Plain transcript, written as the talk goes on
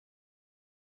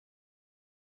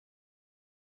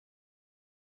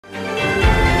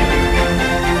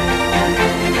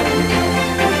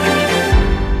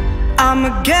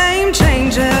I'm a game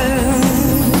changer.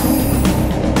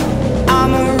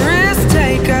 I'm a risk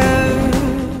taker.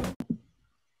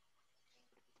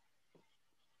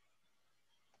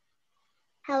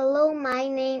 Hello, my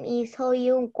name is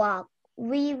𝗃𝗠𝗀𝗃.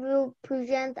 We will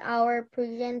present our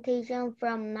presentation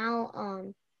from now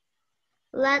on.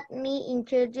 Let me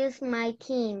introduce my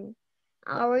team.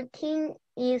 Our team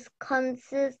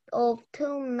consists of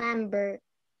 2 members,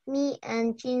 me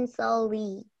and Jin-Seo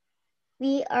Lee.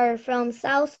 We are from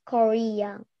South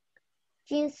Korea.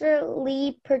 Jin-Seo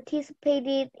Lee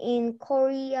participated in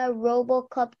Korea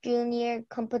RoboCup Junior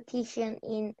competition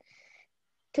in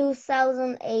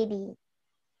 2018.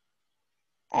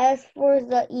 As for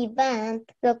the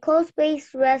event, the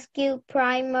CoSpace Rescue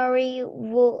Primary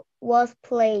was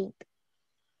played.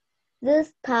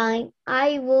 This time,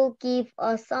 I will give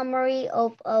a summary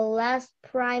of a last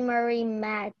primary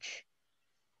match.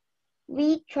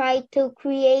 We tried to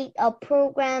create a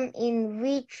program in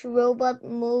which robots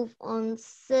move on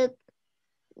set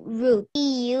route. We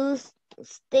used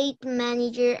State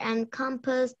Manager and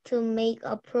Compass to make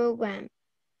a program.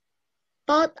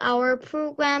 But our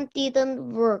program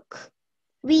didn't work.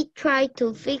 We tried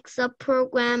to fix the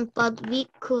program, but we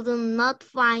could not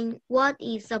find what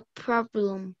is the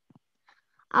problem.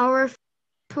 Our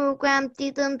program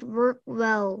didn't work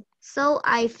well, so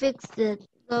I fixed it.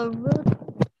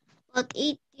 But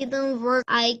it didn't work.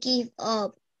 I gave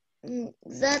up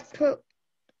that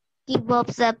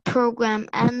program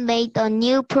and made a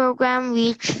new program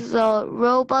which the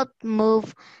robot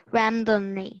moved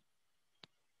randomly.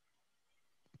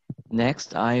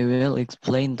 Next, I will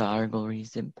explain the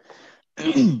algorithm.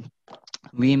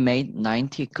 We made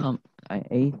 19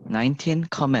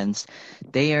 comments.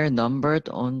 They are numbered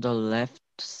on the left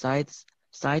side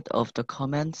of the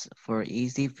comments for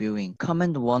easy viewing.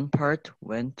 Comment 1 part,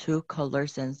 when 2 color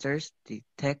sensors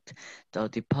detect the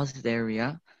deposit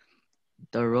area,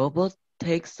 the robot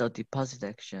takes the deposit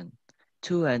action.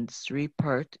 2 and 3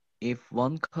 part, if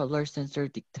 1 color sensor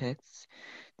detects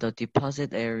the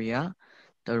deposit area,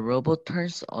 the robot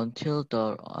turns until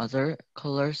the other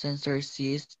color sensor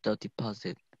sees the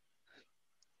deposit.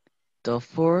 The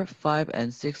 4, 5,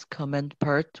 and 6 comment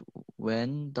part,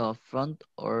 when the front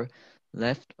or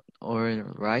left or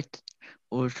right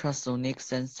ultrasonic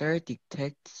sensor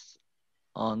detects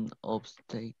an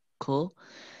obstacle,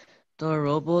 the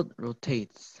robot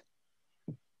rotates.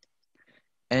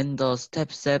 And the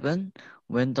step 7,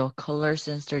 when the color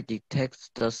sensor detects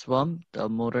the swamp, the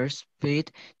motor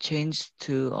speed changes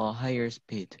to a higher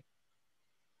speed.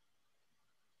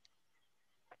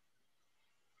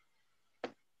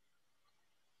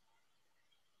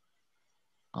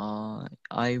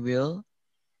 I will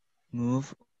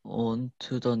move on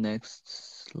to the next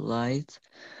slide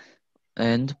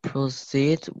and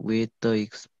proceed with the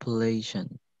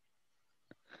explanation.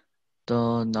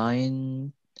 The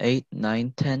 9, 8,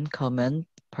 9, 10 comment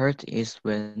part is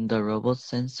when the robot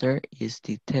sensor is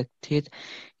detected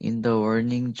in the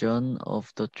warning zone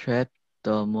of the trap,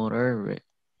 the motor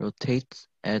rotates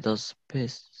at a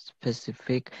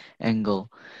specific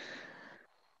angle.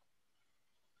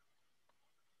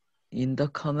 In the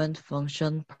comment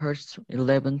function parts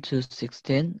 11 to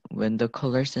 16, when the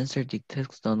color sensor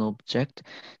detects an object,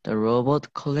 the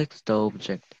robot collects the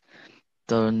object.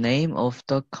 The name of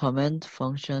the comment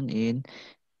function in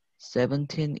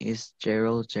 17 is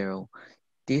 0, 0.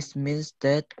 This means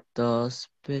that the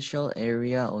special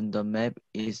area on the map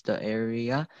is the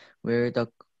area where the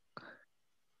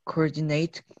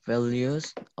coordinate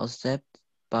values accepted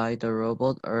by the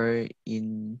robot are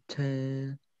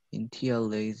initialized.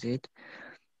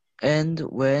 And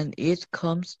when it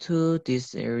comes to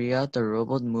this area, the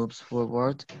robot moves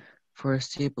forward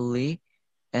forcibly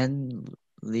and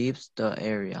leaves the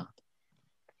area.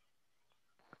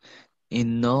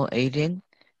 In Node 18,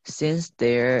 since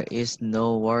there is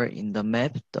no wall in the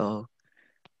map, the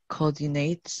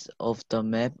coordinates of the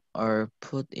map are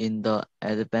put in the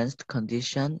advanced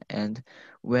condition, and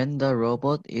when the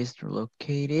robot is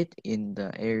located in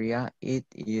the area, it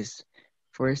is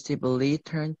forcibly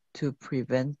turned to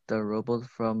prevent the robot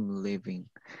from leaving.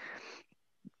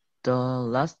 The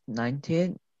last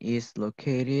 19 is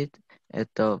located at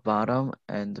the bottom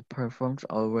and performs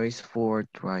always forward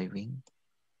driving.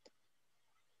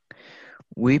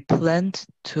 We planned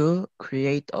to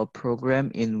create a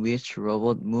program in which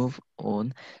robot move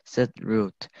on set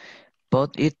route,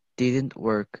 but it didn't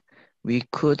work. We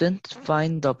couldn't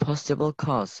find the possible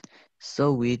cause,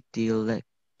 so we deleted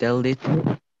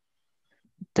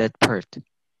that part.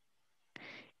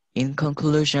 In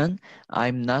conclusion,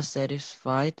 I'm not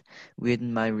satisfied with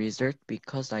my result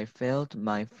because I failed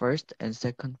my first and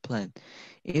second plan.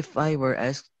 If I were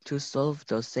asked to solve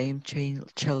the same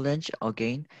challenge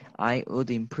again, I would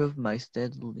improve my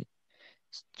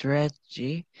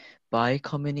strategy by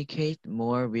communicate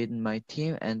more with my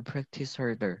team and practice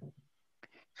harder.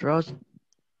 Throughout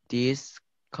this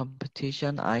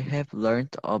competition, I have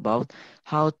learned about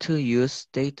how to use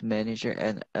state manager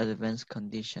and advanced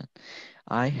condition.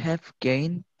 I have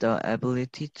gained the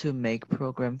ability to make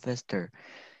program faster,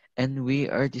 and we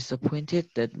are disappointed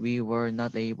that we were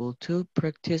not able to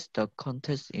practice the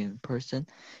contest in person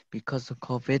because of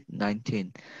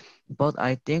COVID-19. But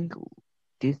I think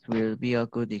this will be a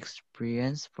good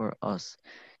experience for us.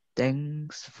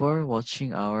 Thanks for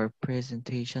watching our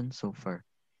presentation so far.